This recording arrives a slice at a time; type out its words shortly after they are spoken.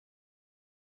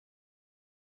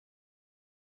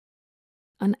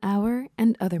on our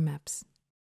and other maps.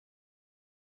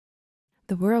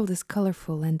 The world is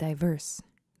colorful and diverse.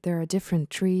 There are different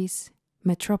trees,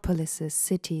 metropolises,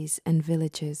 cities and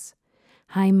villages,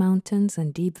 high mountains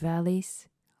and deep valleys,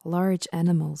 large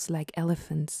animals like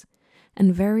elephants,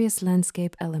 and various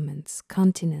landscape elements,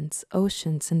 continents,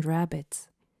 oceans and rabbits.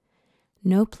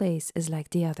 No place is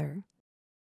like the other.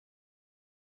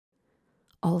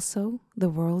 Also, the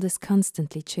world is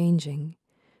constantly changing.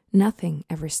 Nothing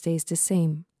ever stays the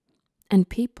same. And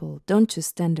people don't just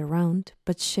stand around,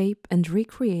 but shape and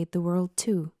recreate the world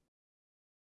too.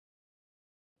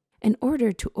 In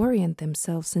order to orient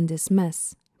themselves in this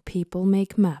mess, people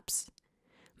make maps.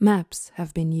 Maps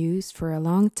have been used for a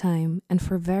long time and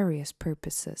for various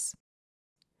purposes.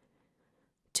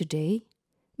 Today,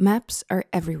 maps are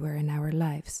everywhere in our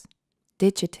lives.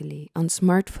 Digitally, on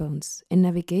smartphones, in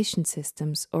navigation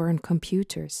systems or on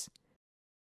computers.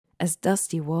 As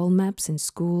dusty wall maps in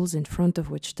schools in front of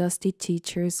which dusty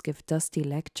teachers give dusty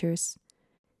lectures.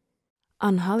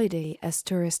 On holiday as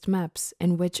tourist maps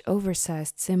in which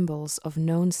oversized symbols of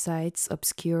known sites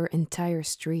obscure entire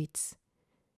streets.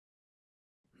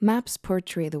 Maps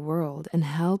portray the world and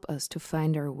help us to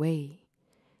find our way.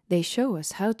 They show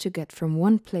us how to get from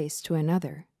one place to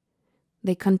another.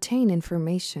 They contain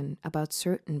information about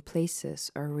certain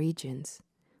places or regions,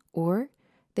 or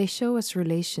they show us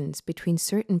relations between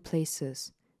certain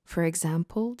places, for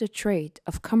example, the trade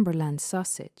of Cumberland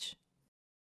sausage.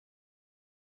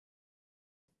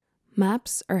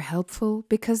 Maps are helpful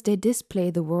because they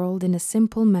display the world in a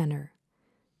simple manner.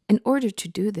 In order to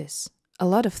do this, a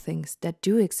lot of things that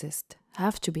do exist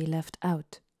have to be left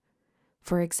out.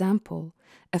 For example,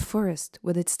 a forest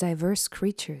with its diverse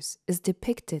creatures is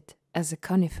depicted as a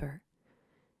conifer.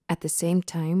 At the same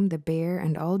time, the bear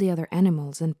and all the other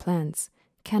animals and plants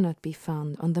cannot be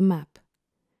found on the map.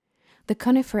 The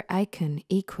conifer icon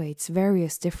equates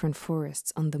various different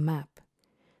forests on the map.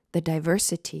 The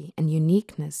diversity and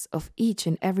uniqueness of each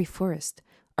and every forest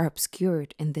are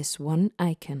obscured in this one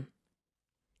icon.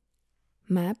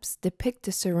 Maps depict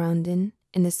the surrounding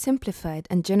in a simplified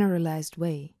and generalized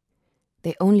way.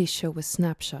 They only show a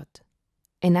snapshot.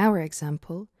 In our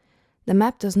example, the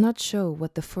map does not show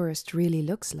what the forest really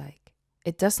looks like.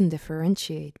 It doesn't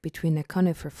differentiate between a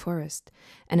conifer forest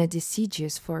and a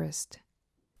deciduous forest.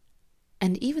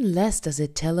 And even less does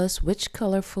it tell us which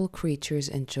colorful creatures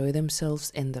enjoy themselves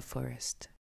in the forest.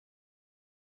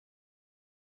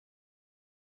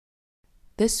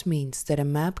 This means that a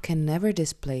map can never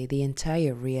display the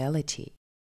entire reality,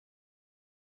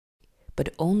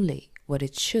 but only what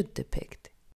it should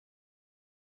depict.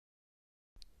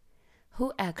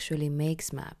 Who actually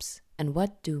makes maps, and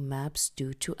what do maps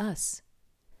do to us?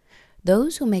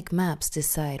 Those who make maps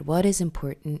decide what is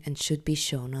important and should be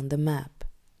shown on the map.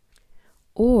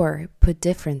 Or, put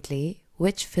differently,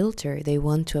 which filter they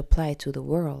want to apply to the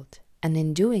world, and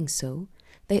in doing so,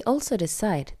 they also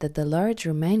decide that the large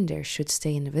remainder should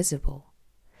stay invisible.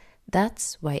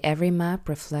 That's why every map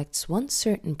reflects one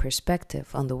certain perspective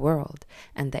on the world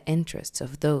and the interests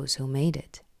of those who made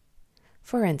it.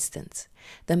 For instance,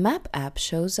 the map app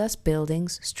shows us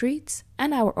buildings, streets,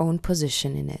 and our own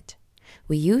position in it.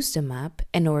 We use the map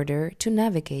in order to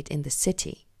navigate in the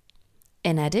city.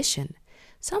 In addition,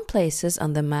 some places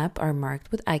on the map are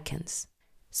marked with icons: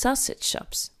 sausage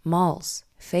shops, malls,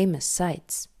 famous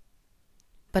sites.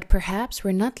 But perhaps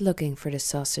we're not looking for the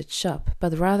sausage shop,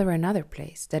 but rather another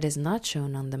place that is not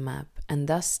shown on the map and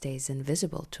thus stays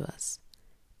invisible to us.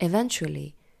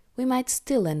 Eventually, we might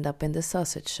still end up in the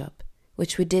sausage shop,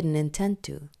 which we didn't intend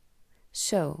to.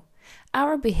 So,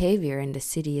 our behavior in the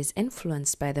city is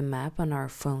influenced by the map on our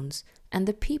phones and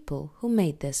the people who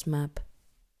made this map.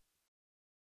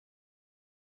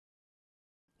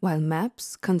 While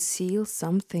maps conceal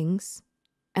some things,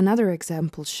 another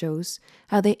example shows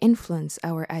how they influence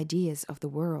our ideas of the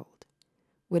world.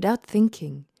 Without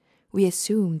thinking, we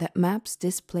assume that maps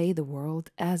display the world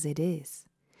as it is,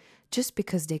 just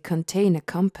because they contain a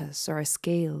compass or a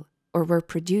scale or were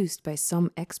produced by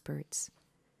some experts.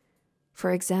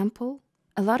 For example,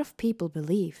 a lot of people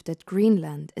believe that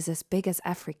Greenland is as big as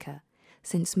Africa,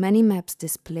 since many maps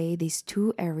display these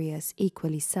two areas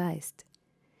equally sized.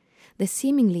 The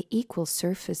seemingly equal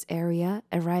surface area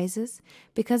arises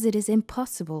because it is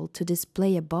impossible to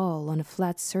display a ball on a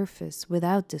flat surface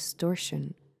without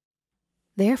distortion.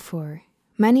 Therefore,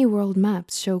 many world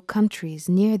maps show countries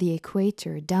near the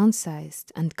equator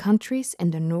downsized and countries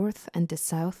in the north and the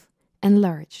south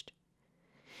enlarged.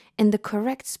 In the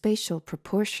correct spatial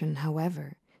proportion,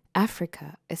 however,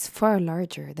 Africa is far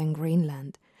larger than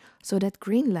Greenland, so that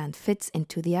Greenland fits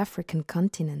into the African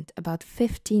continent about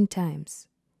 15 times.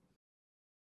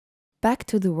 Back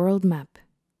to the world map.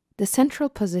 The central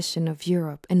position of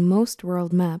Europe in most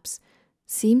world maps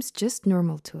seems just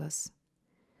normal to us.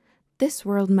 This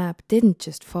world map didn't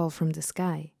just fall from the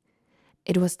sky.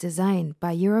 It was designed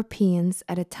by Europeans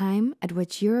at a time at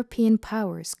which European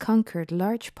powers conquered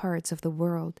large parts of the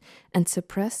world and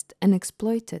suppressed and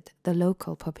exploited the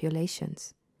local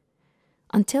populations.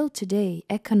 Until today,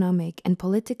 economic and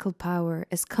political power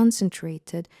is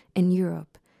concentrated in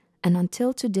Europe, and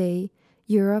until today,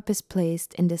 Europe is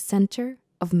placed in the center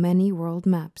of many world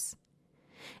maps.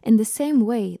 In the same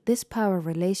way, this power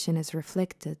relation is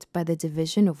reflected by the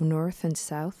division of north and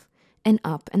south and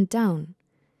up and down.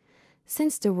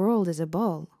 Since the world is a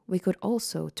ball, we could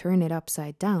also turn it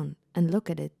upside down and look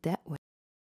at it that way.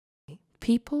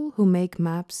 People who make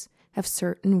maps have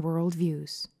certain world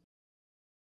views.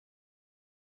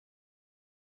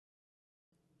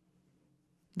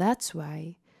 That's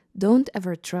why don't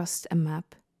ever trust a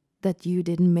map that you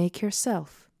didn't make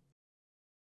yourself.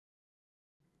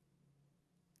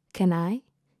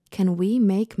 Can we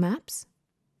make maps?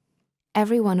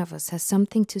 Every one of us has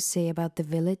something to say about the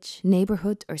village,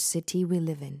 neighborhood, or city we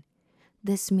live in.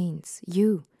 This means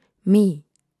you, me,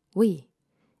 we.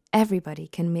 Everybody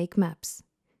can make maps.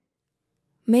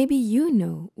 Maybe you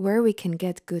know where we can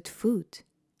get good food.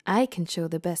 I can show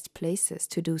the best places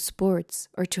to do sports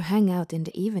or to hang out in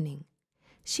the evening.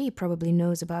 She probably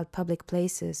knows about public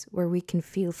places where we can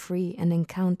feel free and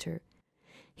encounter.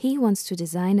 He wants to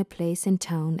design a place in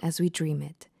town as we dream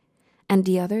it. And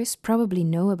the others probably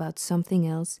know about something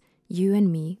else you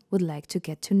and me would like to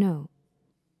get to know.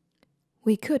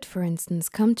 We could, for instance,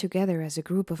 come together as a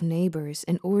group of neighbors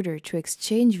in order to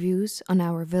exchange views on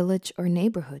our village or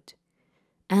neighborhood.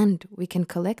 And we can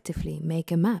collectively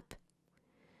make a map.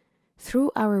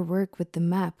 Through our work with the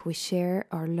map, we share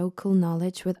our local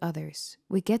knowledge with others.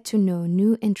 We get to know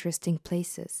new interesting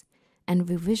places, and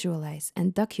we visualize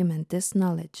and document this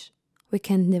knowledge. We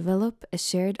can develop a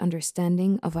shared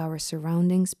understanding of our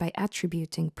surroundings by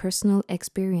attributing personal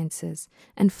experiences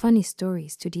and funny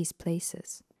stories to these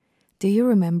places. Do you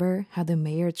remember how the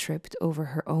mayor tripped over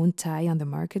her own tie on the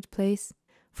marketplace?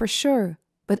 For sure,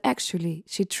 but actually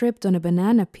she tripped on a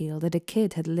banana peel that a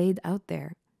kid had laid out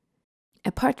there.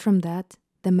 Apart from that,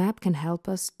 the map can help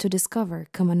us to discover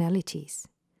commonalities.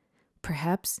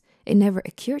 Perhaps it never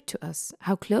occurred to us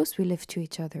how close we live to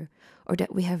each other or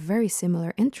that we have very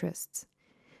similar interests.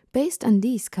 Based on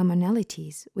these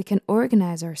commonalities, we can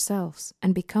organize ourselves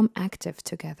and become active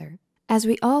together. As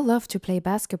we all love to play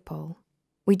basketball,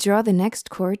 we draw the next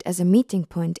court as a meeting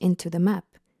point into the map.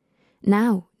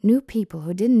 Now, new people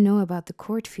who didn't know about the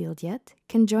court field yet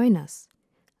can join us.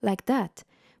 Like that,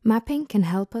 mapping can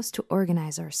help us to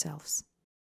organize ourselves.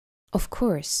 Of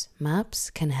course, maps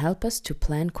can help us to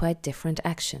plan quite different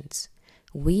actions.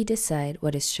 We decide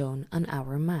what is shown on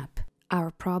our map. Our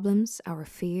problems, our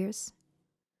fears.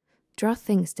 Draw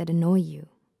things that annoy you.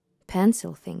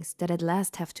 Pencil things that at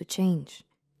last have to change.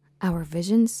 Our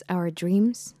visions, our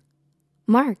dreams.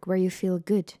 Mark where you feel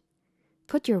good.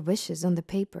 Put your wishes on the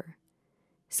paper.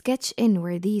 Sketch in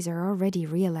where these are already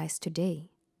realized today.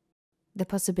 The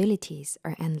possibilities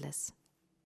are endless.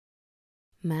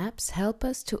 Maps help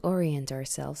us to orient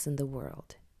ourselves in the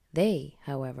world. They,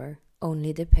 however,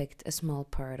 only depict a small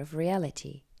part of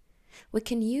reality. We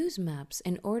can use maps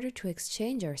in order to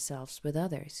exchange ourselves with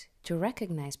others, to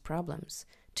recognize problems,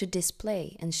 to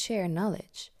display and share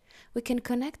knowledge. We can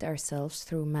connect ourselves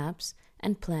through maps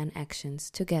and plan actions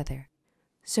together.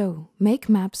 So, make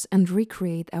maps and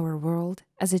recreate our world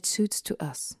as it suits to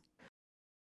us.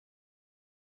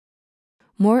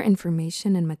 More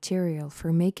information and material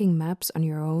for making maps on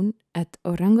your own at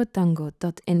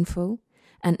orangotango.info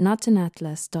and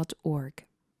notanatlas.org.